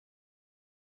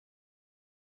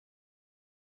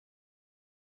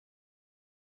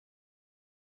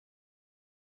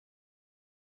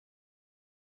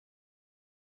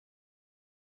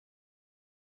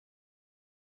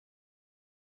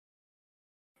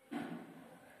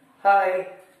Hi,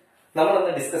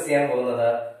 നമ്മളൊന്ന് discuss ചെയ്യാൻ പോകുന്നത്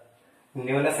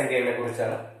ന്യൂനസംഖ്യകളെ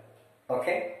കുറിച്ചാണ്.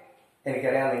 ഓക്കെ,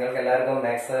 എനിക്കറിയാം നിങ്ങൾക്ക് എല്ലാവർക്കും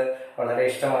മാത്സ് വളരെ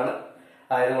ഇഷ്ടമാണ്.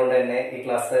 ആയതുകൊണ്ട് തന്നെ ഈ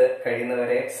ക്ലാസ്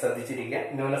കഴിയുന്നവരെ ശ്രദ്ധിച്ചിരിക്കുക.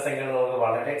 ന്യൂനസംഖ്യകൾ നമുക്ക്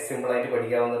വളരെ സിമ്പിൾ ആയിട്ട്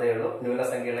പഠിക്കാവുന്നതേ ഉള്ളൂ.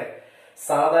 ന്യൂനസംഖ്യകളെ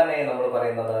സാധാരണയായി നമ്മൾ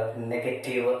പറയുന്നത്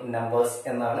നെഗറ്റീവ് നമ്പേഴ്സ്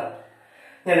എന്നാണ്.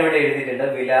 ഞാനിവിടെ എഴുതിയിട്ടുണ്ട്.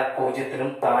 വില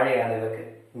 0-നും താഴെയാണ് ഇവർക്ക്.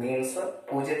 മീൻസ്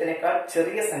 0-നേക്കാൾ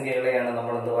ചെറിയ സംഖ്യകളെയാണ്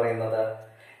നമ്മൾ എന്ത് പറയുന്നത്,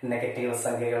 നെഗറ്റീവ്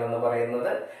സംഖ്യകൾ എന്ന്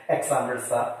പറയുന്നത്.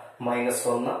 എക്സാമ്പിൾസ്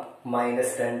 -1,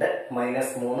 -2,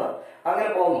 -3 അങ്ങനെ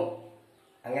പോകുന്നു.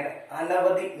 അങ്ങനെ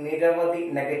നിരവധി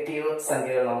നെഗറ്റീവ്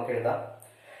സംഖ്യകൾ നമുക്ക് എഴുതാം.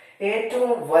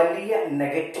 ഏറ്റവും വലിയ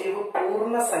നെഗറ്റീവ്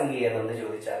പൂർണ്ണസംഖ്യ ഏതെന്ന്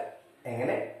ചോദിച്ചാൽ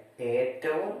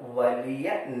ഏറ്റവും വലിയ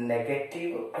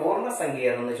നെഗറ്റീവ് പൂർണ്ണസംഖ്യ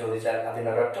ഏതെന്ന് ചോദിച്ചാൽ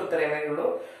അതിനൊരൊറ്റ ഉത്തരമേ ഉള്ളൂ,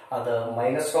 അത്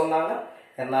 -1 ആണ്.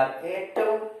 എന്നാൽ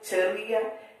ഏറ്റവും ചെറിയ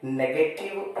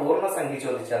നെഗറ്റീവ് പൂർണ്ണസംഖ്യ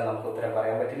ചോദിച്ചാൽ നമുക്ക് ഉത്തരം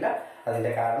പറയാൻ പറ്റില്ല.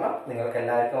 അതിന്റെ കാരണം നിങ്ങൾക്ക്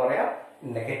എല്ലാവർക്കും അറിയാം,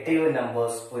 നെഗറ്റീവ്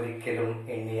നമ്പേഴ്സ് ഒരിക്കലും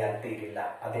എണ്ണിയാൽ തീരില്ല.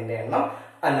 അതിന്റെ എണ്ണം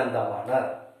അനന്തമാണ്.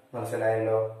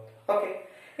 മനസ്സിലായല്ലോ? ഓക്കെ,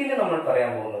 ഇനി നമ്മൾ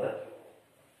പറയാൻ പോകുന്നത്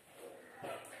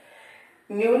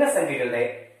ന്യൂനസംഖ്യകളുടെ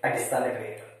അടിസ്ഥാന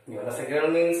ക്രിയകൾ. ന്യൂനസംഖ്യകൾ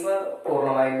മീൻസ്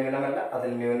പൂർണ്ണമായും ന്യൂനമല്ല,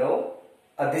 അതിൽ ന്യൂനവും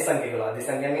അതിസംഖ്യകളും.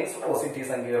 അതിസംഖ്യ മീൻസ് പോസിറ്റീവ്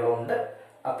സംഖ്യകളും ഉണ്ട്.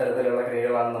 അത്തരത്തിലുള്ള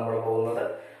ക്രിയകളാണ് നമ്മൾ പോകുന്നത്.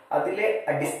 അതിലെ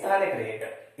അടിസ്ഥാന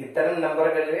ക്രിയകൾ, ഇത്തരം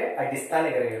നമ്പറുകളിലെ അടിസ്ഥാന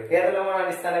ക്രിയകൾ ഏതെല്ലാമാണ്?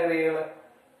 അടിസ്ഥാന ക്രിയകൾ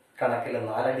കണക്കിൽ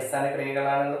 4 അടിസ്ഥാന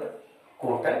ക്രിയകളാണുള്ളത്.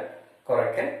 കൂട്ടൽ,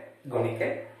 കുറയ്ക്കൽ,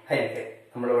 ഗുണിക്കൽ, ഹരിക്കൽ.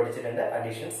 നമ്മൾ പഠിച്ചിട്ടുണ്ട്.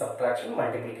 Addition, subtraction,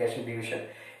 multiplication, division.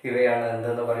 ഇവയാണ്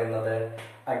എന്തെന്ന് പറയുന്നത്,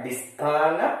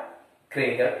 അടിസ്ഥാന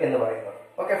ക്രിയകൾ എന്ന് പറയുന്നത്.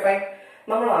 Okay, fine.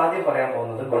 നമ്മൾ ആദ്യം പറയാൻ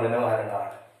പോകുന്നത് ഗുണനവും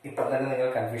ഹരണമാണ്. ഇപ്പൊ തന്നെ നിങ്ങൾ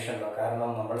കൺഫ്യൂഷൻ ഉണ്ടോ?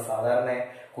 കാരണം നമ്മൾ സാധാരണ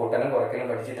കൂട്ടലും കുറയ്ക്കലും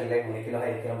പഠിച്ചിട്ടില്ലേ ഗുണിക്കലും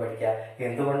ഹരിക്കലും പഠിക്കുക.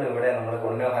 എന്തുകൊണ്ട് ഇവിടെ നമ്മൾ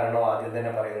ഗുണനവും ഹരണവും ആദ്യം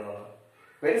തന്നെ പറയുന്നത്?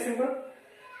 Very simple.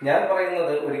 ഞാൻ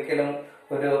പറയുന്നത് ഒരിക്കലും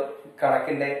ഒരു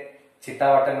കണക്കിന്റെ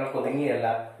ചിട്ടാവട്ടങ്ങൾക്ക് ഒതുങ്ങിയല്ല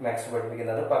മാത്സ്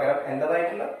പഠിപ്പിക്കുന്നത്. പകരം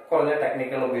എന്റേതായിട്ടുള്ള കുറഞ്ഞ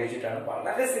ടെക്നിക്കുകൾ ഉപയോഗിച്ചിട്ടാണ്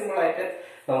വളരെ സിമ്പിൾ ആയിട്ട്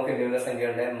നമുക്ക്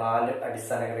ന്യൂനസംഖ്യകളുടെ 4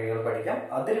 അടിസ്ഥാന ക്രിയകൾ പഠിക്കാം.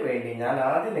 അതിനുവേണ്ടി ഞാൻ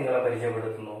ആദ്യം നിങ്ങളെ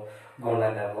പരിചയപ്പെടുത്തുന്നു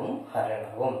ഗുണനവും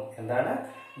ഹരണവും. എന്താണ്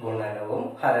ഗുണനവും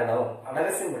ഹരണവും?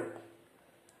 വളരെ സിമ്പിൾ.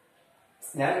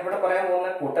 ഞാൻ ഇവിടെ പറയാൻ പോകുന്ന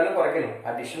കൂട്ടലും കുറയ്ക്കലും,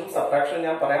 അഡീഷനും സബ്ട്രാക്ഷനും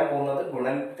ഞാൻ പറയാൻ പോകുന്നത്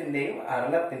ഗുണനത്തിന്റെയും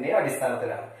ഹരണത്തിന്റെയും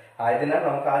അടിസ്ഥാനത്തിലാണ്. ആയതിനാൽ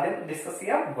നമുക്ക് ആദ്യം ഡിസ്കസ്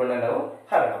ചെയ്യാം ഗുണനവും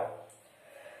ഹരണവും.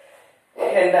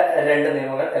 എന്റെ 2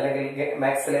 നിയമങ്ങൾ, അല്ലെങ്കിൽ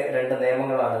മാത്സിലെ 2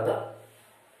 നിയമങ്ങളാണിത്.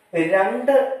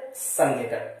 രണ്ട്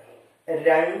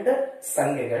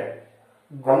സംഖ്യകൾ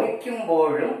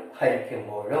ഗുണിക്കുമ്പോഴും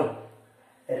ഹരിക്കുമ്പോഴും,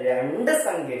 2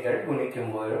 സംഖ്യകൾ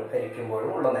ഗുണിക്കുമ്പോഴും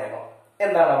ഹരിക്കുമ്പോഴും ഉള്ള നിയമം.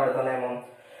 എന്താണ് അവിടുത്തെ നിയമം?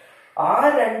 ആ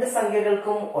 2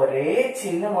 സംഖ്യകൾക്കും ഒരേ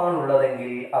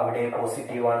ചിഹ്നമാണുള്ളതെങ്കിൽ അവിടെ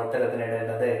പോസിറ്റീവാണ് ഉത്തരത്തിന്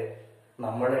ഇടേണ്ടത്.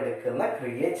 നമ്മൾ എടുക്കുന്ന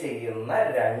ക്രിയ ചെയ്യുന്ന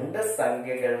 2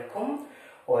 സംഖ്യകൾക്കും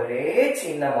ഒരേ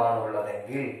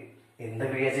ചിഹ്നമാണുള്ളതെങ്കിൽ, എന്ത്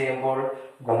ക്രിയ ചെയ്യുമ്പോൾ?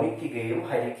 ഗുണിക്കുകയും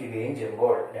ഹരിക്കുകയും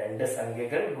ചെയ്യുമ്പോൾ. 2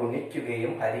 സംഖ്യകൾ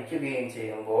ഗുണിക്കുകയും ഹരിക്കുകയും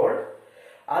ചെയ്യുമ്പോൾ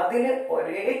അതിന്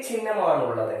ഒരേ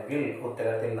ചിഹ്നമാണുള്ളതെങ്കിൽ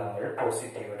ഉത്തരത്തിൽ നമ്മൾ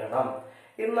പോസിറ്റീവ് ഇടണം.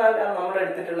 എന്നാൽ നമ്മൾ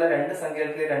എടുത്തിട്ടുള്ള 2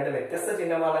 സംഖ്യകൾക്ക് 2 വ്യത്യസ്ത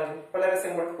ചിഹ്നമാണെങ്കിൽ വളരെ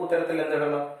സിമ്പിൾ, ഉത്തരത്തിൽ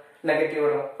എന്തിടണം? നെഗറ്റീവ്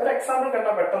ഇടണം. ഒരു എക്സാമ്പിൾ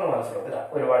കണ്ടാൽ പെട്ടെന്ന് മനസ്സിലാവില്ല.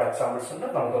 ഒരുപാട് എക്സാമ്പിൾസ് ഉണ്ട്,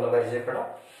 നമുക്കൊന്ന് പരിചയപ്പെടാം.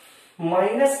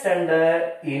 -2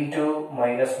 ഇൻറ്റു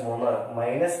 -3.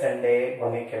 -2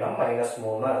 ഗുണിക്കണം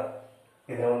 -3.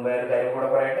 ഇതിനു മുമ്പേ ഒരു കാര്യം കൂടെ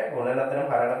പറയട്ടെ. ഗുണനത്തിനും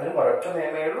ഹരണത്തിനും ഒരൊറ്റ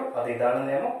നിയമമേ ഉള്ളൂ. അത് ഇതാണ്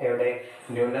നിയമം. എവിടെ?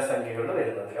 ന്യൂനസംഖ്യകളിൽ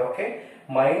വരുന്നതിൽ. ഓക്കെ,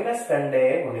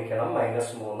 -2 ഗുണിക്കണം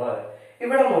 -3.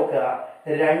 ഇവിടെ നോക്കുക,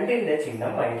 2ന്റെ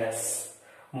ചിഹ്നം മൈനസ്,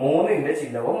 3ന്റെ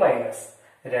ചിഹ്നവും മൈനസ്.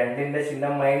 2ന്റെ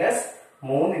ചിഹ്നം മൈനസ്,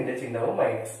 3ന്റെ ചിഹ്നവും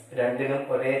മൈനസ്. രണ്ടിനും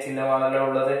ഒരേ ചിഹ്നമാണല്ലോ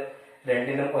ഉള്ളത്.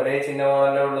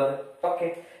 ഓക്കെ,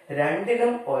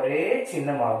 2നും ഒരേ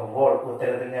ചിഹ്നമാകുമ്പോൾ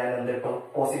ഉത്തരത്തിൽ ഞാൻ എന്തിട്ടു?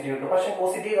 പോസിറ്റീവ് ഇട്ടു. പക്ഷെ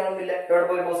പോസിറ്റീവ് കാണുന്നില്ല. എവിടെ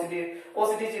പോയി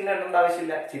പോസിറ്റീവ് ചിഹ്നം ഇടേണ്ട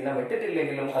ആവശ്യമില്ല. ചിഹ്നം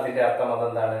ഇട്ടിട്ടില്ലെങ്കിലും അതിന്റെ അർത്ഥം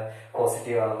അതെന്താണ്?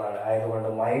 പോസിറ്റീവ് ആണെന്നാണ്. ആയതുകൊണ്ട്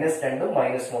 -2ഉം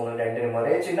 -3ഉം രണ്ടിനും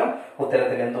ഒരേ ചിഹ്നം.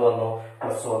 ഉത്തരത്തിൽ എന്ത് വന്നു?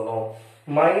 പ്ലസ് വന്നു.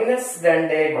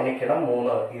 -2 ഗുണിക്കണം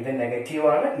 3. ഇത്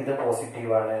നെഗറ്റീവാണ്, ഇത്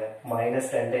പോസിറ്റീവാണ്.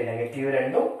 -2 നെഗറ്റീവ്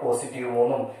 2ഉം പോസിറ്റീവ്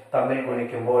 3ഉം തമ്മിൽ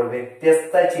ഗുണിക്കുമ്പോൾ,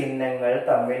 വ്യത്യസ്ത ചിഹ്നങ്ങൾ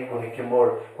തമ്മിൽ ഗുണിക്കുമ്പോൾ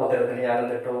ഉത്തരത്തിൽ ഞാൻ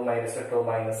എന്തിട്ടു? -ഇട്ടു.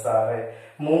 -6.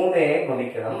 3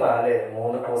 ഗുണിക്കണം 4.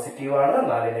 3 പോസിറ്റീവാണ്,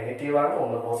 4 നെഗറ്റീവാണ്.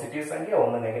 1 പോസിറ്റീവ് സംഖ്യ,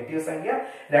 1 നെഗറ്റീവ് സംഖ്യ.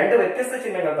 2 വ്യത്യസ്ത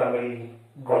ചിഹ്നങ്ങൾ തമ്മിൽ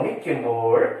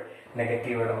ഗുണിക്കുമ്പോൾ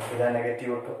നെഗറ്റീവ് ഇടണം. ഇതാ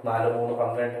നെഗറ്റീവ് ഇട്ടു. 4, 3,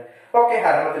 12. ഓക്കെ,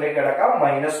 ഹരണത്തിലേക്ക് കിടക്കാം.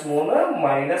 -3,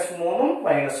 -3ഉം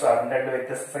 -6 2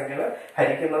 വ്യത്യസ്ത സംഖ്യകൾ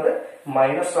ഹരിക്കുന്നത്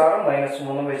 -6ഉം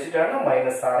 -3ഉം വെച്ചിട്ടാണ്.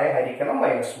 -6 ഹരിക്കണം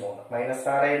 -3,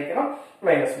 -6 ഹരിക്കണം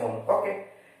 -3. ഓക്കെ,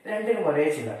 രണ്ടിനും ഒരേ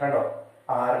ചിഹ്നം കണ്ടോ?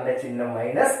 6ന്റെ ചിഹ്നം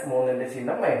മൈനസ്, 3ന്റെ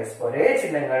ചിഹ്നം മൈനസ്. ഒരേ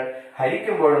ചിഹ്നങ്ങൾ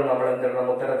ഹരിക്കുമ്പോഴും നമ്മൾ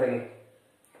എന്തിടണം? ഉത്തരത്തിൽ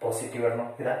പോസിറ്റീവ് ഇടണം.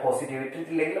 ഇതാ പോസിറ്റീവ്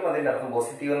ഇട്ടിട്ടില്ലെങ്കിലും അതിന്റെ അർത്ഥം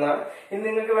പോസിറ്റീവ് എന്നാണ്. ഇനി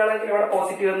നിങ്ങൾക്ക് വേണമെങ്കിൽ ഇവിടെ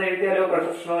പോസിറ്റീവ് എന്ന് എഴുതിയാലോ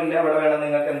പ്രശ്നവും ഇല്ല. ഇവിടെ വേണം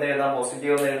നിങ്ങൾക്ക് എന്ത് എഴുതാം,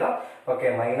 പോസിറ്റീവ് എന്ന് എഴുതാം. ഓക്കെ,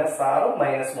 -6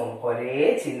 -3 ഒരേ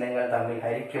ചിഹ്നങ്ങൾ തമ്മിൽ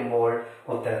ഹരിക്കുമ്പോൾ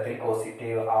ഉത്തരത്തിൽ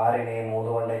പോസിറ്റീവ്. 6നെ 3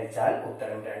 കൊണ്ട് ഹരിച്ചാൽ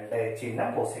ഉത്തരം 2, ചിഹ്നം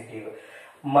പോസിറ്റീവ്.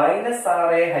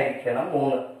 -6 ഹരിക്കണം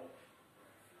 3,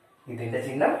 ഇതിന്റെ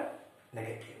ചിഹ്നം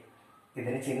നെഗറ്റീവ്.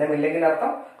 ഇതിന് ചിഹ്നമില്ലെങ്കിൽ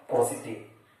അർത്ഥം പോസിറ്റീവ്.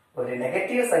 ഒരു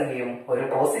നെഗറ്റീവ് സംഖ്യയും ഒരു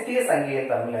പോസിറ്റീവ് സംഖ്യയും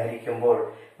തമ്മിൽ ഹരിക്കുമ്പോൾ,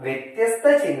 വ്യത്യസ്ത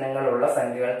ചിഹ്നങ്ങളുള്ള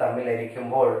സംഖ്യകൾ തമ്മിൽ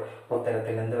ഹരിക്കുമ്പോൾ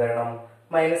ഉത്തരത്തിൽ എന്ത് വരണം,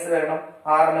 മൈനസ് വരണം.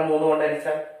 6നെ 3 കൊണ്ട്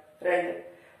ഹരിച്ചാൽ 2.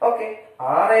 ഓക്കെ,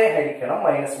 6 ഹരിക്കണം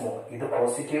 -3, ഇത്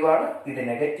പോസിറ്റീവ് ആണ്, ഇത്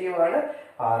നെഗറ്റീവ് ആണ്.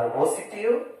 6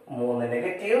 പോസിറ്റീവ് 3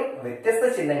 നെഗറ്റീവ്, വ്യത്യസ്ത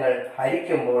ചിഹ്നങ്ങൾ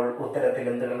ഹരിക്കുമ്പോൾ ഉത്തരത്തിൽ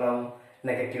എന്തിടണം,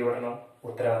 നെഗറ്റീവ് ഇടണം.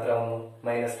 ഉത്തരം എത്ര വന്നു,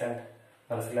 -2.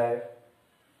 മനസ്സിലായോ?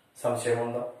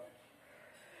 സംശയമുണ്ടോ?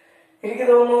 എനിക്ക്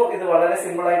തോന്നുന്നു ഇത് വളരെ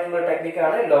സിമ്പിൾ ആയിട്ടുള്ള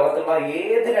ടെക്നിക്കാണ്. ലോകത്തുള്ള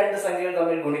ഏത് 2 സംഖ്യകൾ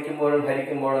തമ്മിൽ ഗുണിക്കുമ്പോഴും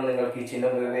ഹരിക്കുമ്പോഴും നിങ്ങൾക്ക് ഈ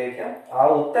ചിഹ്നം ഉപയോഗിക്കാം. ആ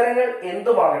ഉത്തരങ്ങൾ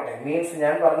എന്തുമാകട്ടെ, മീൻസ്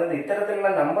ഞാൻ പറഞ്ഞത്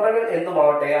ഇത്തരത്തിലുള്ള നമ്പറുകൾ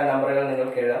എന്തുമാവട്ടെ, ആ നമ്പറുകൾ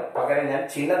നിങ്ങൾക്ക് എഴുതാം. പകരം ഞാൻ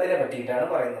ചിഹ്നത്തിനെ പറ്റിയിട്ടാണ്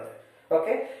പറയുന്നത്.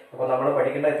 ഓക്കെ, അപ്പൊ നമ്മൾ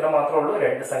പഠിക്കേണ്ട ഇത്ര മാത്രമേ ഉള്ളൂ.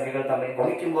 2 സംഖ്യകൾ തമ്മിൽ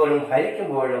ഗുണിക്കുമ്പോഴും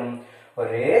ഹരിക്കുമ്പോഴും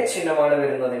ഒരേ ചിഹ്നമാണ്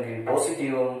വരുന്നതെങ്കിൽ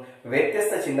പോസിറ്റീവും,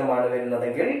 വ്യത്യസ്ത ചിഹ്നമാണ്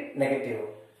വരുന്നതെങ്കിൽ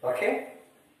നെഗറ്റീവും. Okay,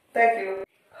 thank you.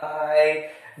 Hi,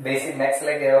 basic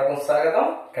മാത്സിലേക്ക് ഏവർക്കും സ്വാഗതം.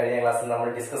 കഴിഞ്ഞ ക്ലാസ്സിൽ നമ്മൾ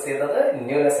ഡിസ്കസ് ചെയ്തത്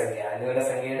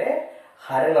ന്യൂനസംഖ്യയുടെ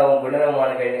ഹരണവും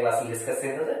ഗുണനവുമാണ് കഴിഞ്ഞ ക്ലാസ്സിൽ ഡിസ്കസ്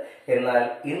ചെയ്തത്. എന്നാൽ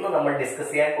ഇന്ന് നമ്മൾ ഡിസ്കസ്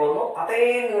ചെയ്യാൻ പോകുന്നു അതേ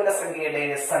ന്യൂനസംഖ്യയുടെ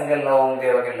സങ്കലനവും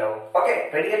വ്യവകലനവും. ഓക്കെ,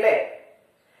 റെഡിയല്ലേ?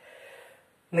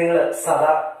 നിങ്ങൾ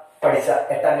സദാ പഠിച്ച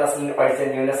 8ാം ക്ലാസ്സിൽ പഠിച്ച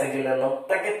ന്യൂനസംഖ്യയിൽ നിന്നും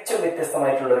തികച്ചും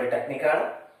വ്യത്യസ്തമായിട്ടുള്ള ഒരു ടെക്നിക്കാണ്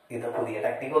ഇത്. പുതിയ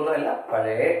ടെക്നിക് ഒന്നുമല്ല,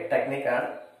 പഴയ ടെക്നിക്കാണ്.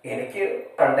 എനിക്ക്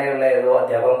പണ്ടേയുള്ള ഏതോ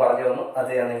അധ്യാപകൻ പറഞ്ഞു തന്നു, അത്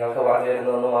ഞാൻ നിങ്ങൾക്ക് പറഞ്ഞു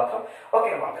തരുന്നതെന്ന് മാത്രം. ഓക്കെ,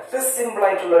 വളരെ സിമ്പിൾ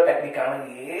ആയിട്ടുള്ള ടെക്നിക്കാണ്.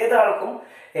 ഏതാൾക്കും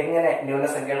എങ്ങനെ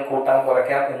ന്യൂനസംഖ്യകൾ കൂട്ടാൻ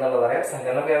കുറയ്ക്കാം എന്നുള്ളത് അറിയാം.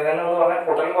 സങ്കലനം വ്യവകലനം എന്ന് പറഞ്ഞാൽ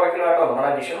കൂട്ടലും കുറയ്ക്കലും കേട്ടോ, നമ്മുടെ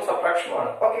അഡീഷനും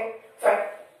സബ്ട്രാക്ഷനുമാണ്. Okay, fine.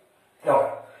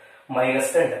 നോക്കാം.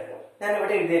 -2 ഞാൻ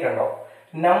ഇവിടെ എഴുതിയ കണ്ടോ,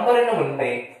 നമ്പറിന്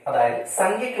മുൻപേ, അതായത്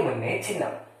സംഖ്യക്ക് മുന്നേ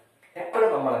ചിഹ്നം. എപ്പോഴും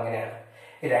നമ്മൾ അങ്ങനെയാണ്.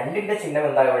 2ന്റെ ചിഹ്നം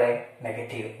എന്താ ഇവിടെ,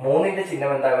 നെഗറ്റീവ്. 3ന്റെ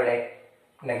ചിഹ്നം എന്താ ഇവിടെ,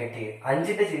 നെഗറ്റീവ്.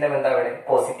 5ന്റെ ചിഹ്നം എന്താ ഇവിടെ,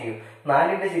 പോസിറ്റീവ്.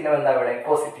 4ന്റെ ചിഹ്നം എന്താ ഇവിടെ,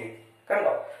 പോസിറ്റീവ്.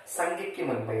 കണ്ടോ, സംഖ്യക്ക്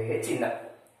മുൻപേ ചിഹ്നം.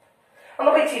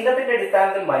 അപ്പൊ ഈ ചിഹ്നത്തിന്റെ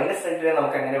അടിസ്ഥാനത്തിൽ -2നെ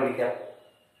നമുക്ക് എങ്ങനെ വിളിക്കാം?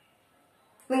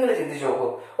 നിങ്ങൾ ചിന്തിച്ചു നോക്കൂ.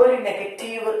 ഒരു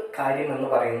നെഗറ്റീവ് കാര്യം എന്ന്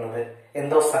പറയുന്നത്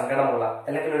എന്തോ സങ്കടമുള്ള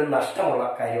അല്ലെങ്കിൽ ഒരു നഷ്ടമുള്ള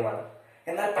കാര്യമാണ്.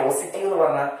 എന്നാൽ പോസിറ്റീവ് എന്ന്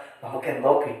പറഞ്ഞാൽ നമുക്ക്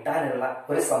എന്തോ കിട്ടാനുള്ള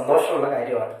ഒരു സന്തോഷമുള്ള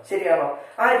കാര്യമാണ്. ശരിയാണോ?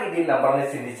 ആ രീതിയിൽ നമ്പറിനെ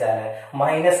ചിന്തിച്ചാല്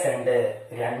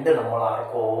 -2 നമ്മൾ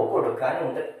ആർക്കോ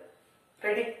കൊടുക്കാനുണ്ട്.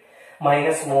 റെഡി?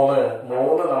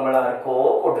 -3 നമ്മൾ ആർക്കോ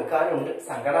കൊടുക്കാനുണ്ട്,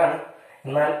 സങ്കടമാണ്.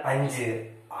 എന്നാൽ 5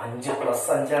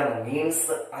 +5 ആണ്,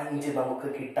 മീൻസ് 5 നമുക്ക്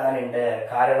കിട്ടാനുണ്ട്.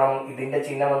 കാരണം ഇതിന്റെ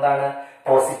ചിഹ്നം എന്താണ്,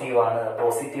 പോസിറ്റീവ് ആണ്.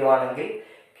 പോസിറ്റീവ് ആണെങ്കിൽ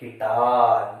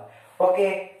കിട്ടാൻ. ഓക്കെ,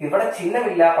 ഇവിടെ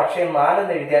ചിഹ്നമില്ല, പക്ഷെ 4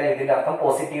 എന്ന് എഴുതിയാൽ ഇതിന്റെ അർത്ഥം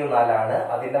പോസിറ്റീവ് 4 ആണ്.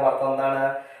 അതിന്റെ അർത്ഥം എന്താണ്,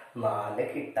 4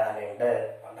 കിട്ടാനുണ്ട്.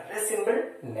 വളരെ സിമ്പിൾ.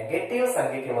 നെഗറ്റീവ്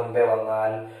സംഖ്യക്ക് മുൻപേ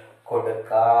വന്നാൽ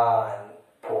കൊടുക്കാൻ,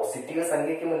 പോസിറ്റീവ്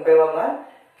സംഖ്യക്ക് മുൻപേ വന്നാൽ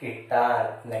കിട്ടാൻ.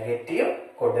 നെഗറ്റീവ്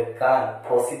കൊടുക്കാൻ,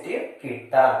 പോസിറ്റീവ്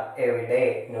കിട്ടാൻ. എവിടെ?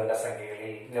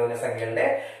 ന്യൂനസംഖ്യകളിൽ. ന്യൂനസംഖ്യകളുടെ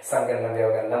സങ്കലനം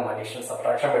വ്യവകലനം അഡീഷൻ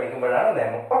സബ്ട്രാക്ഷൻ പഠിക്കുമ്പോഴാണ്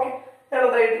നിയമം. ഓക്കെ,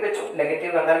 ഞാനത് എഴുതി വെച്ചു.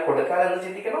 നെഗറ്റീവ് കണ്ടാൽ കൊടുക്കാൻ എന്ന്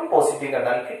ചിന്തിക്കണം, പോസിറ്റീവ്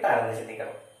കണ്ടാൽ കിട്ടാൻ എന്ന്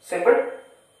ചിന്തിക്കണം. സിമ്പിൾ.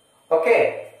 ഓക്കെ,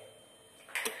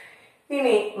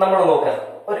 ഇനി നമ്മൾ നോക്കുക.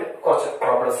 കുറച്ച്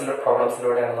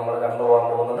പ്രോബ്ലംസിലൂടെയാണ് നമ്മൾ കടന്നു പോകാൻ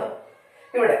പോകുന്നത്.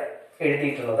 ഇവിടെ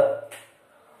എഴുതിയിട്ടുള്ളത്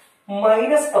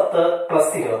 -10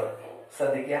 + 20.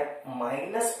 ശ്രദ്ധിക്കുക,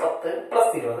 -10 +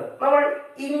 20. നമ്മൾ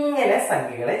ഇങ്ങനെ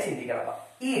സംഖ്യകളെ ചിന്തിക്കണം,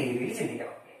 ഈ രീതിയിൽ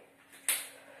ചിന്തിക്കണം.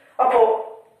 അപ്പോ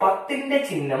 10ന്റെ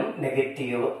ചിഹ്നം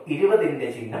നെഗറ്റീവ്, 20ന്റെ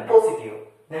ചിഹ്നം പോസിറ്റീവ്.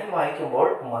 ഞാൻ വായിക്കുമ്പോൾ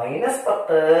 -10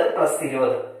 +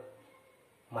 20.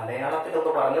 മലയാളത്തിൽ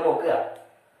ഒന്ന് പറഞ്ഞു നോക്കുക.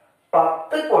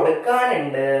 10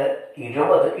 കൊടുക്കാനുണ്ട്,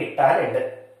 20 കിട്ടാനുണ്ട്.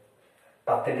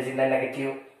 10ന്റെ ചിഹ്നം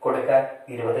നെഗറ്റീവ്, കൊടുക്കാൻ.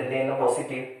 20ന്റെ ചിഹ്നം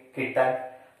പോസിറ്റീവ്, കിട്ടാൻ.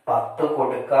 10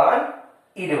 കൊടുക്കാൻ,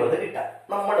 20 കിട്ടാൻ.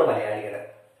 നമ്മുടെ മലയാളികള്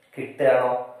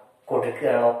കിട്ടുകയാണോ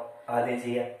കൊടുക്കുകയാണോ ആദ്യം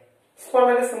ചെയ്യാം?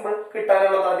 വളരെ സിമ്പിൾ.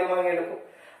 കിട്ടാനുള്ളത് ആദ്യം വാങ്ങിയെടുക്കും.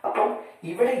 അപ്പം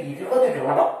ഇവിടെ 20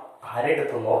 രൂപ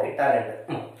ആരെടുത്തുന്നോ കിട്ടാനുണ്ട്.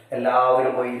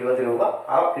 എല്ലാവരും പോയി 20 രൂപ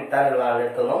ആ കിട്ടാനുള്ള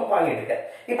ആളെടുത്തുനിന്നും വാങ്ങിയെടുക്കുക.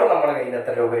 ഇപ്പൊ നമ്മുടെ കയ്യിൽ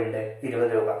എത്ര രൂപയുണ്ട്?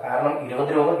 20 രൂപ. കാരണം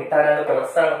 20 രൂപ കിട്ടാനാണ്,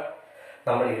 പ്ലസാണ്.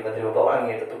 നമ്മൾ 20 രൂപ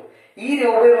വാങ്ങിയെടുത്തു. ഈ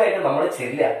രൂപയുമായിട്ട് നമ്മൾ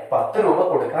ചെല്ലുക, 10 രൂപ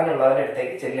കൊടുക്കാനുള്ളവരുടെ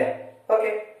അടുത്തേക്ക് ചെല്ലുക. ഓക്കെ,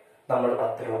 നമ്മൾ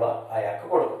 10 രൂപ അയാൾക്ക്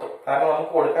കൊടുത്തു. കാരണം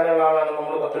നമുക്ക് കൊടുക്കാനുള്ള ആളാണ്,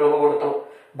 നമ്മൾ 10 രൂപ കൊടുത്തു.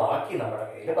 ബാക്കി നമ്മുടെ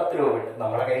കയ്യിൽ 10 രൂപ ഉണ്ട്.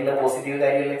 നമ്മുടെ കയ്യിലെ പോസിറ്റീവ്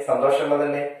കാര്യമല്ലേ,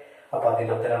 സന്തോഷമുള്ളതല്ലേ? അപ്പൊ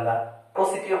അതിന്റെ ഉത്തരം എന്താ?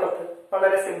 പോസിറ്റീവ് 10.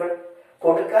 വളരെ സിമ്പിൾ.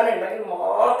 കൊടുക്കാനുണ്ടെങ്കിൽ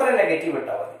മാത്രം നെഗറ്റീവ്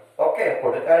ഇട്ടാൽ മതി. ഓക്കെ,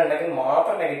 കൊടുക്കാനുണ്ടെങ്കിൽ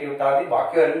മാത്രം നെഗറ്റീവ് ഇട്ടാൽ മതി,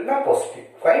 ബാക്കിയെല്ലാം പോസിറ്റീവ്.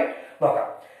 ഫൈൻ. നോക്കാം.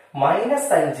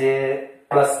 -5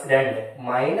 + 2,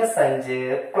 -5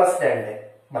 + 2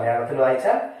 മലയാളത്തിൽ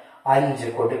വായിച്ചാൽ 5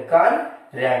 കൊടുക്കാൻ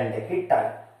 2 കിട്ടാൻ,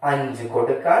 5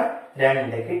 കൊടുക്കാൻ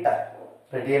 2 കിട്ടാൻ.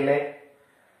 റെഡിയല്ലേ?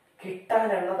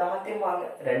 കിട്ടാനുള്ളത് ആദ്യം വാങ്ങി.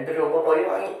 2 രൂപ പോയി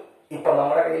വാങ്ങി. ഇപ്പൊ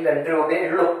നമ്മുടെ കയ്യിൽ 2 രൂപയേ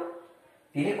ഉള്ളൂ.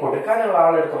 ഇനി കൊടുക്കാനുള്ള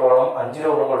ആളെടുത്തോളം 5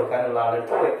 രൂപ കൊടുക്കാനുള്ള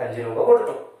ആളെടുത്ത് പോയി 5 രൂപ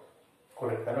കൊടുത്തു.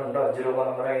 കൊടുക്കാനുണ്ടോ 5 രൂപ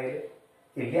നമ്മുടെ കയ്യിൽ?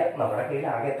 ഇല്ല. നമ്മുടെ കയ്യിൽ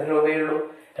ആകെ എത്ര രൂപയേ ഉള്ളൂ?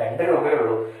 2 രൂപയേ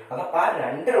ഉള്ളൂ. അതപ്പോ ആ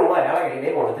 2 രൂപ അയാളെ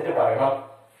കയ്യിലേക്ക് കൊടുത്തിട്ട് പറയണം,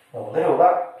 3 രൂപ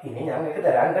ഇനി ഞാൻ നിങ്ങൾക്ക്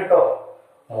തരാൻ കേട്ടോ,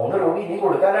 3 രൂപ ഇനി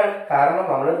കൊടുക്കാനാണ്. കാരണം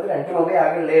നമ്മളടുത്ത് 2 രൂപ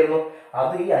ആകെ ഉള്ളായിരുന്നു.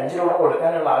 അത് ഈ 5 രൂപ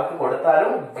കൊടുക്കാനുള്ള ആൾക്ക്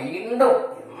കൊടുത്താലും വീണ്ടും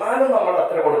എന്നാലും നമ്മൾ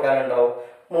അത്ര കൊടുക്കാനുണ്ടാവും,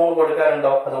 3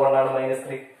 കൊടുക്കാനുണ്ടോ. അതുകൊണ്ടാണ്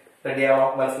 -3. റെഡിയാണോ?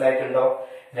 മനസ്സിലായിട്ടുണ്ടോ?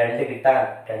 2 കിട്ടാൻ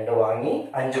 2 വാങ്ങി,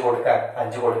 5 കൊടുക്കാൻ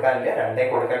 5 കൊടുക്കാനില്ല, 2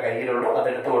 കൊടുക്കാൻ കയ്യിലുള്ളൂ,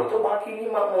 അതെടുത്ത് കൊടുത്തു, ബാക്കി ഇനി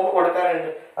 3 കൊടുക്കാനുണ്ട്.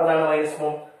 അതാണ്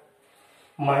 -3.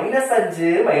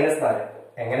 -5 -4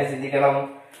 എങ്ങനെ ചിന്തിക്കണം?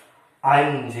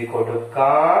 5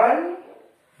 കൊടുക്കാൻ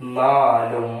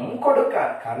 4 കൊടുക്കാൻ.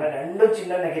 കാരണം രണ്ടും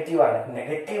ചിഹ്നം നെഗറ്റീവാണ്.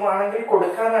 നെഗറ്റീവ് ആണെങ്കിൽ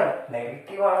കൊടുക്കാനാണ്,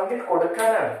 നെഗറ്റീവ് ആണെങ്കിൽ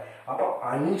കൊടുക്കാനാണ്. അപ്പൊ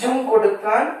 5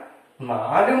 കൊടുക്കാൻ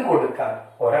 4 കൊടുക്കാൻ.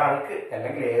 ഒരാൾക്ക്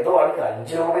അല്ലെങ്കിൽ ഏതോ ആൾക്ക്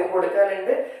 5 രൂപയും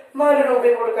കൊടുക്കാനുണ്ട്, 4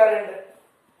 രൂപയും കൊടുക്കാനുണ്ട്.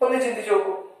 ഒന്ന് ചിന്തിച്ചു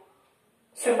നോക്കൂ.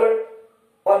 സിമ്പിൾ.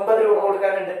 9 രൂപ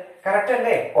കൊടുക്കാനുണ്ട്. കറക്റ്റ്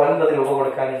അല്ലേ? 9 രൂപ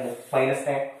കൊടുക്കാനുണ്ട്.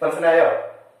 -9. മനസ്സിലായോ?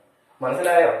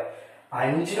 മനസ്സിലായോ?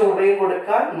 5 രൂപയും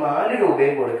കൊടുക്കാൻ 4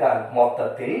 രൂപയും കൊടുക്കാൻ,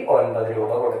 മൊത്തത്തിൽ 9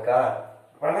 രൂപ കൊടുക്കാൻ.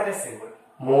 വളരെ സിമ്പിൾ.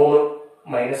 3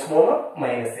 -3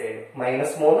 -7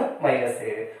 -3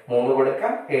 -7 3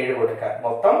 കൊടുക്കാൻ 7 കൊടുക്കാൻ,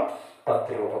 മൊത്തം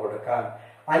 10 രൂപ കൊടുക്കാൻ.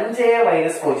 5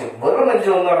 -0 വെറും 5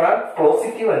 എന്ന് പറഞ്ഞാൽ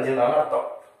 +5 എന്നാണ് അർത്ഥം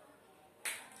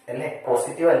അല്ലേ?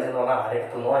 +5 എന്ന് പറഞ്ഞാൽ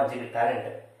ആരെടുത്തുന്നു 5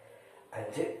 കിട്ടാനുണ്ട്,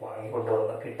 5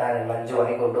 വാങ്ങിക്കൊണ്ടുവന്നു, കിട്ടാനുള്ള 5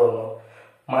 വാങ്ങിക്കൊണ്ടുവന്നു.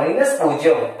 -0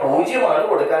 0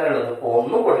 കൊടുക്കാനുള്ളത്,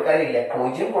 1 കൊടുക്കാനില്ല.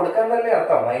 0 കൊടുക്കാൻ തന്നെ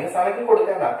അർത്ഥം. മൈനസ് ആണെങ്കിൽ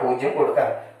കൊടുക്കാനാ, 0 കൊടുക്കാൻ,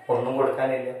 1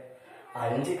 കൊടുക്കാനില്ല.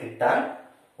 5 കിട്ടാൻ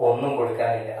 1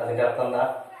 കൊടുക്കാനില്ല. അതിന്റെ അർത്ഥം എന്താ?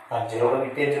 5 രൂപ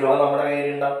കിട്ടി, 5 രൂപ നമ്മുടെ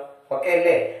കയ്യിലുണ്ടാവും. ഓക്കെ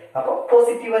അല്ലേ? അപ്പൊ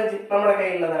 +5 നമ്മുടെ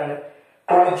കയ്യിലുള്ളതാണ്.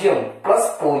 0 + 0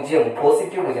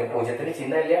 +0. പൂജ്യത്തിന്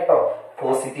ചിഹ്നം ഇല്ല കേട്ടോ.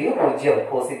 +0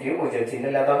 ചിഹ്നം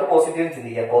ഇല്ലാത്തതുകൊണ്ട് പോസിറ്റീവ്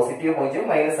ചിന്തിക്കുക. +0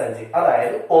 -5,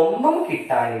 അതായത് ഒന്നും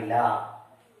കിട്ടാനില്ല.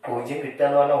 0 കിട്ടുക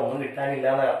എന്ന് പറഞ്ഞാൽ ഒന്നും കിട്ടാനില്ല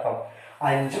എന്ന അർത്ഥം.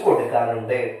 5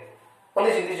 കൊടുക്കാനുണ്ട്. ഒന്ന്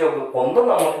ചിന്തിച്ചു നോക്കൂ. ഒന്നും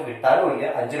നമുക്ക് കിട്ടാനും ഇല്ല,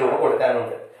 5 രൂപ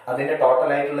കൊടുക്കാനുണ്ട്. അതിന്റെ ടോട്ടൽ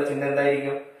ആയിട്ടുള്ള ചിഹ്നം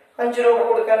എന്തായിരിക്കും? 5 രൂപ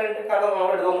കൊടുക്കാനുണ്ട്. കാരണം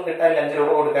നമ്മുടെ അടുത്തൊന്നും കിട്ടാനില്ല, 5 രൂപ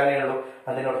കൊടുക്കാനേ ഉള്ളൂ.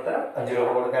 അതിനുത്തരം 5 രൂപ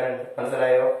കൊടുക്കാനുണ്ട്.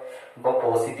 മനസ്സിലായോ? അപ്പൊ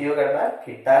പോസിറ്റീവ് കണ്ടാൽ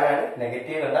കിട്ടാനാണ്,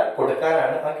 നെഗറ്റീവ് കണ്ടാൽ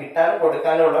കൊടുക്കാനാണ്. ആ കിട്ടാനും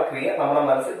കൊടുക്കാനും ഉള്ള ക്രിയ നമ്മുടെ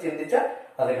മനസ്സിൽ ചിന്തിച്ചാൽ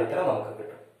അതിന്റെ ഉത്തരം നമുക്ക്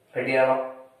കിട്ടും. റെഡിയാണോ?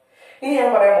 ഇനി ഞാൻ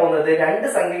പറയാൻ പോകുന്നത് 2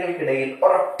 സംഖ്യകൾക്കിടയിൽ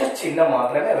ഒരൊറ്റ ചിഹ്നം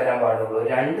മാത്രമേ വരാൻ പാടുള്ളൂ.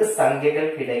 2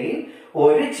 സംഖ്യകൾക്കിടയിൽ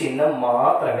ഒരു ചിഹ്നം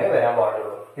മാത്രമേ വരാൻ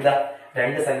പാടുള്ളൂ. ഇതാ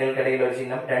 2 സംഖ്യകൾക്കിടയിൽ ഒരു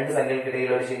ചിഹ്നം, 2 സംഖ്യകൾക്കിടയിൽ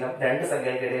ഒരു ചിഹ്നം, 2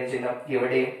 സംഖ്യകൾക്കിടയിൽ ചിഹ്നം,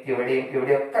 ഇവിടെയും ഇവിടെയും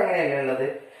ഇവിടെയൊക്കെ അങ്ങനെയല്ല ഉള്ളത്.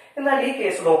 എന്നാൽ ഈ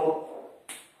കേസ് നോക്കൂ.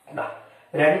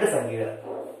 2 സംഖ്യകൾ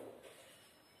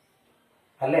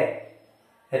അല്ലേ?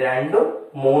 2ഉം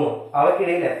 3ഉം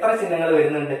അവക്കിടയിൽ എത്ര ചിഹ്നങ്ങൾ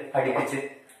വരുന്നുണ്ട് അടുപ്പിച്ച്?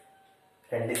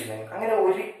 2 ചിഹ്നങ്ങൾ. അങ്ങനെ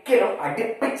ഒരിക്കലും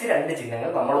അടുപ്പിച്ച് 2 ചിഹ്നങ്ങൾ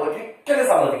നമ്മൾ ഒരിക്കലും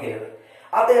സമ്മതിക്കരുത്.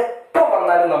 അത് എപ്പോ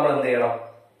വന്നാലും നമ്മൾ എന്ത് ചെയ്യണം?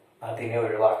 അതിനെ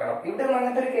ഒഴിവാക്കണം. ഇവിടെ ഒന്നും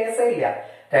അങ്ങനത്തെ ഒരു കേസേ ഇല്ല.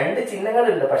 2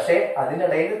 ചിഹ്നങ്ങളുണ്ട്, പക്ഷെ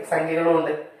അതിനിടയിൽ സംഖ്യകളും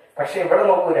ഉണ്ട്. പക്ഷെ ഇവിടെ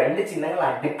നോക്കൂ, 2 ചിഹ്നങ്ങൾ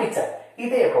അടുപ്പിച്ച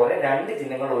ഇതേപോലെ 2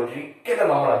 ചിഹ്നങ്ങൾ ഒരിക്കലും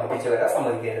നമ്മൾ അടുപ്പിച്ച് വരാൻ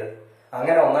സമ്മതിക്കരുത്.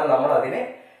 അങ്ങനെ വന്നാൽ നമ്മൾ അതിനെ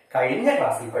കഴിഞ്ഞ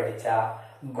ക്ലാസ്സിൽ പഠിച്ച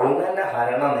ഗുണന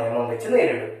ഹരണ നിയമം വെച്ച്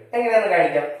നേരിടും. എങ്ങനെയാന്ന്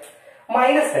കാണിക്കാം.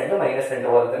 -2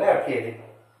 -2 പോലെ തന്നെ ഇറക്കി എഴുതി.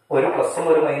 ഒരു പ്ലസും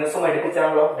ഒരു മൈനസും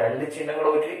അടുപ്പിച്ചാണല്ലോ. 2 ചിഹ്നങ്ങൾ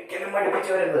ഒരിക്കലും അടുപ്പിച്ച്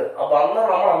വരരുത്. അപ്പൊ അന്ന്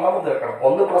നമ്മൾ അന്നാമത് തീർക്കണം.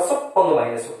 1 പ്ലസും 1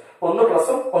 മൈനസും, 1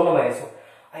 പ്ലസും 1 മൈനസും.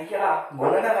 അയ്യാ,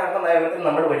 ഗുണന ഹരണ നിയമത്തിൽ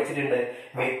നമ്മൾ പഠിച്ചിട്ടുണ്ട്,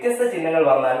 വ്യത്യസ്ത ചിഹ്നങ്ങൾ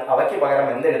വന്നാൽ അവയ്ക്ക് പകരം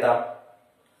എന്തെഴുതാം?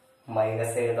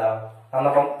 മൈനസ് എഴുതാം.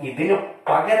 എന്നപ്പം ഇതിനു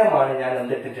പകരമാണ് ഞാൻ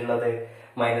എന്തിട്ടിട്ടുള്ളത്?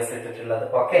 മൈനസ് ഇട്ടിട്ടുള്ളത്.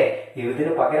 ഓക്കെ,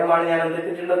 ഇതിന് പകരമാണ് ഞാൻ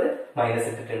എന്തിട്ടിട്ടുള്ളത്? മൈനസ്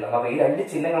ഇട്ടിട്ടുള്ളത്. അപ്പൊ ഈ 2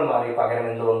 ചിഹ്നങ്ങൾ മാറി പകരം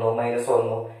എന്ത് വന്നു? മൈനസ്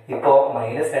വന്നു. ഇപ്പോ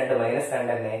 -2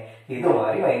 തന്നെ ഇത്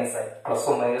മാറി മൈനസായി.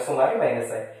 പ്ലസും മൈനസും മാറി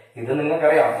മൈനസായി. ഇത്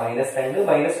നിങ്ങൾക്കറിയാം. -2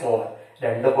 -3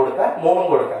 2 കൊടുക്കാൻ 3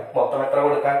 കൊടുക്കാൻ, മൊത്തം എത്ര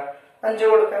കൊടുക്കാൻ?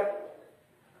 5 കൊടുക്കാൻ.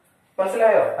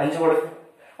 മനസ്സിലായോ? 5 കൊടുക്കും.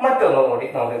 മറ്റൊന്നും കൂടി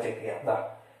നമുക്ക് ചെക്ക് ചെയ്യാം.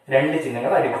 2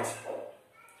 ചിഹ്നങ്ങൾ അടുപ്പിച്ച്.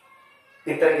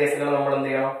 ഇത്തരം കേസുകൾ നമ്മൾ എന്ത്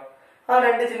ചെയ്യണം? ആ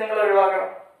 2 ചിഹ്നങ്ങൾ ഒഴിവാക്കണം.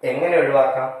 എങ്ങനെ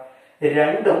ഒഴിവാക്കാം?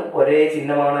 2ഉം ഒരേ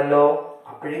ചിഹ്നമാണല്ലോ.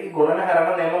 അപ്പോഴേക്ക് ഗുണനഹരണ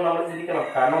നിയമം നമ്മൾ ചിന്തിക്കണം.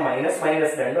 കാരണം മൈനസ്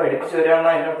 2 അടുപ്പിച്ച് വരികയാണ്,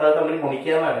 അതിന്റെ അർത്ഥം തമ്മിൽ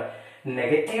ഗുണിക്കാന്നാണ്.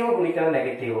 നെഗറ്റീവ് ഗുണിക്കണം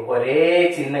നെഗറ്റീവ്. ഒരേ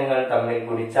ചിഹ്നങ്ങൾ തമ്മിൽ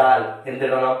ഗുണിച്ചാൽ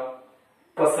എന്തിടണം?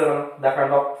 പ്ലസ് ഇടണം. ഇതാ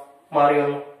കണ്ടോ, മാറി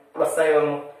വന്നു, പ്ലസ് ആയി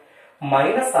വന്നു.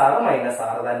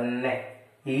 -6 തന്നെ.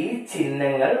 ഈ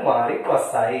ചിഹ്നങ്ങൾ മാറി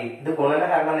പ്ലസ് ആയി. ഇത്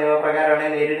ഗുണനഹരണ നിയമപ്രകാരമാണ്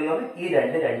നേരിടുന്നത്. ഈ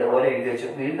രണ്ട് പോലെ എഴുതി വെച്ചു.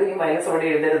 വീണ്ടും ഈ മൈനസ് ഇവിടെ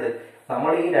എഴുതരുത്.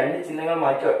 നമ്മൾ ഈ രണ്ട് ചിഹ്നങ്ങൾ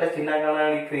മാറ്റി ഒറ്റ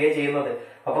ചിഹ്നങ്ങളാണ് ഈ ക്രിയ ചെയ്യുന്നത്.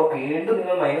 അപ്പൊ വീണ്ടും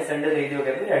നിങ്ങൾ -2 എഴുതി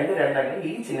വെക്കരുത്. 2 2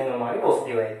 ഈ ചിഹ്നങ്ങൾ മാറി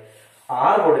പോസിറ്റീവായി.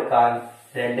 6 കൊടുക്കാൻ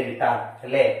 2 കിട്ടാൻ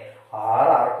അല്ലേ? 6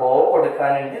 ആർക്കോ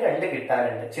കൊടുക്കാനുണ്ട്, 2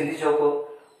 കിട്ടാനുണ്ട്. ചിന്തിച്ചു നോക്കൂ.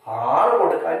 6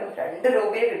 കൊടുക്കാനും 2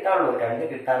 രൂപയെ കിട്ടാനുള്ളൂ. 2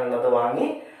 കിട്ടാനുള്ളത് വാങ്ങി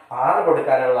 6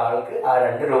 കൊടുക്കാനുള്ള ആൾക്ക് ആ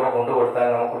 2 രൂപ കൊണ്ടു കൊടുത്താൽ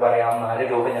നമുക്ക് പറയാം 4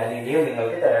 രൂപ ഞാൻ ഇനിയും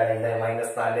നിങ്ങൾക്ക് തരാനുണ്ട്.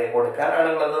 -4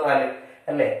 കൊടുക്കാനാണുള്ളത് 4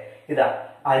 അല്ലേ? ഇതാ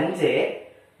 5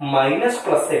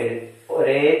 -+7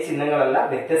 ഒരേ ചിഹ്നങ്ങളല്ല,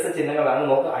 വ്യത്യസ്ത ചിഹ്നങ്ങളാണ്.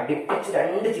 നമുക്ക് അടുപ്പിച്ച്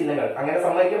 2 ചിഹ്നങ്ങൾ. അങ്ങനെ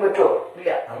സമ്മതിക്കാൻ പറ്റുമോ? ഇല്ല.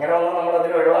 അങ്ങനെ വന്നാൽ നമ്മൾ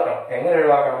അതിനെ ഒഴിവാക്കണം. എങ്ങനെ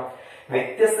ഒഴിവാക്കണം?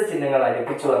 വ്യത്യസ്ത ചിഹ്നങ്ങൾ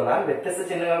അടുപ്പിച്ചു വന്നാൽ വ്യത്യസ്ത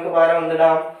ചിഹ്നങ്ങൾക്ക് പകരം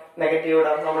എന്തിടാം? നെഗറ്റീവ്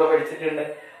ഇടാം. നമ്മൾ പഠിച്ചിട്ടുണ്ട്.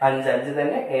 5 5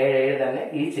 തന്നെ, 7 7 തന്നെ.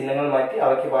 ഈ ചിഹ്നങ്ങൾ മാറ്റി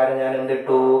അവയ്ക്ക് പകരം ഞാൻ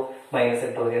എന്തിട്ടു? മൈനസ്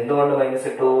ഇട്ടു. എന്തുകൊണ്ട് മൈനസ്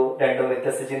ഇട്ടു? രണ്ടും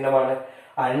വ്യത്യസ്ത ചിഹ്നമാണ്.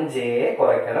 5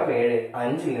 കുറയ്ക്കണം 7.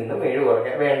 5ൽ നിന്നും 7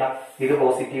 കുറയ്ക്കാം. വേണ്ട, ഇത്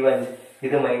 +5,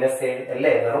 ഇത് -7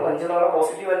 അല്ലേ? വെറും 5 എന്നുള്ള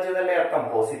 +5 തന്നെ അർത്ഥം.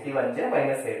 +5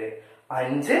 -7.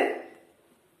 5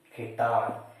 കിട്ടാൻ,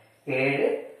 7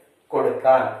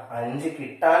 കൊടുക്കാൻ. 5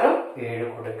 കിട്ടാനും 7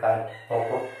 കൊടുക്കാൻ.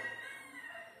 നോക്കൂ,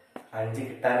 5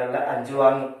 കിട്ടാനുള്ള 5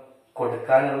 വാങ്ങി,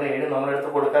 കൊടുക്കാനുള്ള 7 നമ്മളെടുത്ത്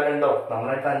കൊടുക്കാനുണ്ടോ?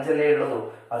 നമ്മളടുത്ത് 5 അല്ലേ ഉള്ളൂ.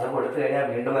 അത് കൊടുത്തു കഴിഞ്ഞാൽ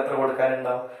വീണ്ടും എത്ര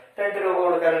കൊടുക്കാനുണ്ടാവും? 2 രൂപ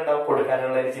കൊടുക്കാനുണ്ടാവും.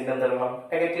 കൊടുക്കാനുള്ള ഒരു ചിഹ്നം തരണം,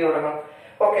 നെഗറ്റീവ് ഇടണം.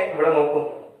 ഓക്കെ, ഇവിടെ നോക്കൂ,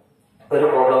 ഒരു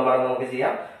പ്രോബ്ലം ആണ് നമുക്ക്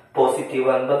ചെയ്യാം.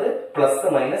 +9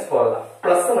 പ്ലസ് പോകാം.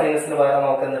 പ്ലസ് മൈനസിന് പകരം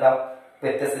നമുക്ക് എന്തിടാം?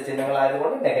 വ്യത്യസ്ത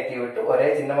ചിഹ്നങ്ങളായതുകൊണ്ട് നെഗറ്റീവ് ഇട്ടു. ഒരേ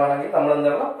ചിഹ്നമാണെങ്കിൽ നമ്മൾ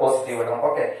എന്തിടണം? പോസിറ്റീവ് ഇടണം.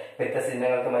 ഓക്കെ, വ്യത്യസ്ത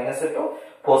ചിഹ്നങ്ങൾക്ക് മൈനസ് ഇട്ടു.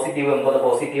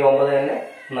 +9 തന്നെ,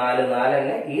 4 4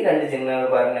 തന്നെ. ഈ 2 ചിഹ്നങ്ങൾ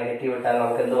പകരം നെഗറ്റീവ് ഇട്ടാൽ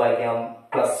നമുക്ക് എന്ത് വായിക്കാം?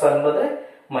 +9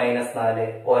 -4.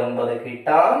 9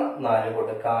 കിട്ടാൻ 4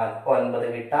 കൊടുക്കാൻ.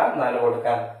 9 കിട്ടാൻ 4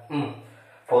 കൊടുക്കാൻ.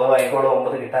 വായിക്കോളൂ.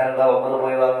 9 കിട്ടാനുള്ള 9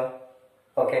 പോയി വാങ്ങും.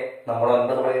 ഓക്കെ, നമ്മൾ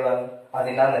 9 പോയി വാങ്ങും.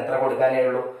 അതിനകത്ത് എത്ര കൊടുക്കാനേ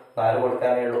ഉള്ളൂ? 4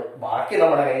 കൊടുക്കാനേ ഉള്ളൂ. ബാക്കി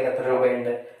നമ്മുടെ കയ്യിൽ എത്ര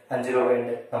രൂപയുണ്ട്? 5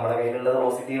 രൂപയുണ്ട്. നമ്മുടെ കയ്യിലുള്ളത്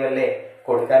പോസിറ്റീവ് അല്ലേ?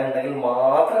 കൊടുക്കാനുണ്ടെങ്കിൽ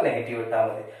മാത്രം നെഗറ്റീവ് ഇട്ടാൽ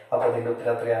മതി. അപ്പൊ ഇതിന്റെ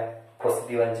ഉത്തരം എത്രയാ?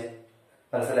 +5.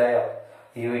 മനസ്സിലായോ?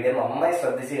 ഈ വീഡിയോ നന്നായി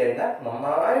ശ്രദ്ധിച്ചു കഴിഞ്ഞാൽ,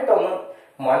 നന്നായിട്ടൊന്ന്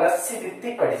മനസ്സിരുത്തി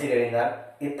പഠിച്ചു കഴിഞ്ഞാൽ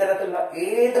ഇത്തരത്തിലുള്ള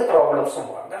ഏത് പ്രോബ്ലംസും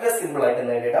വളരെ സിമ്പിൾ ആയിട്ട്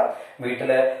നേരിടാം.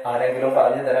 വീട്ടില് ആരെങ്കിലും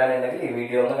പറഞ്ഞു തരാനുണ്ടെങ്കിൽ ഈ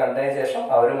വീഡിയോ ഒന്ന് കണ്ടതിന് ശേഷം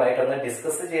അവരുമായിട്ടൊന്ന്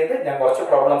ഡിസ്കസ് ചെയ്ത് ഞാൻ കുറച്ച്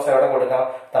പ്രോബ്ലംസ് എവിടെ കൊടുക്കാം?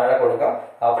 താഴെ കൊടുക്കാം.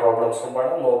 ആ പ്രോബ്ലംസും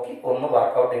വേണം നോക്കി ഒന്ന്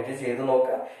വർക്ക്ഔട്ട് ചെയ്ത്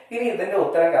നോക്കുക. ഇനി ഇതിന്റെ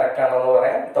ഉത്തരം കറക്റ്റ് ആണോ എന്ന്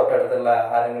പറയാൻ തൊട്ടടുത്തുള്ള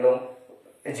ആരെങ്കിലും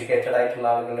എഡ്യൂക്കേറ്റഡ് ആയിട്ടുള്ള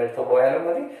ആളുകളുടെ അടുത്ത് പോയാലും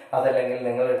മതി. അതല്ലെങ്കിൽ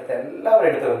നിങ്ങളുടെ അടുത്ത് എല്ലാവരുടെ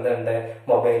അടുത്തും എന്തുണ്ട്?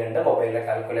 മൊബൈലുണ്ട്. മൊബൈലിലെ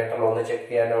കാൽക്കുലേറ്ററിൽ ഒന്ന് ചെക്ക്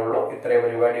ചെയ്യാനേ ഉള്ളൂ. ഇത്രയും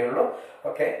പരിപാടിയുള്ളൂ.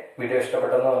 ഓക്കെ, വീഡിയോ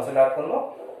ഇഷ്ടപ്പെട്ടെന്ന് മനസ്സിലാക്കുന്നു.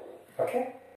 ഓക്കെ.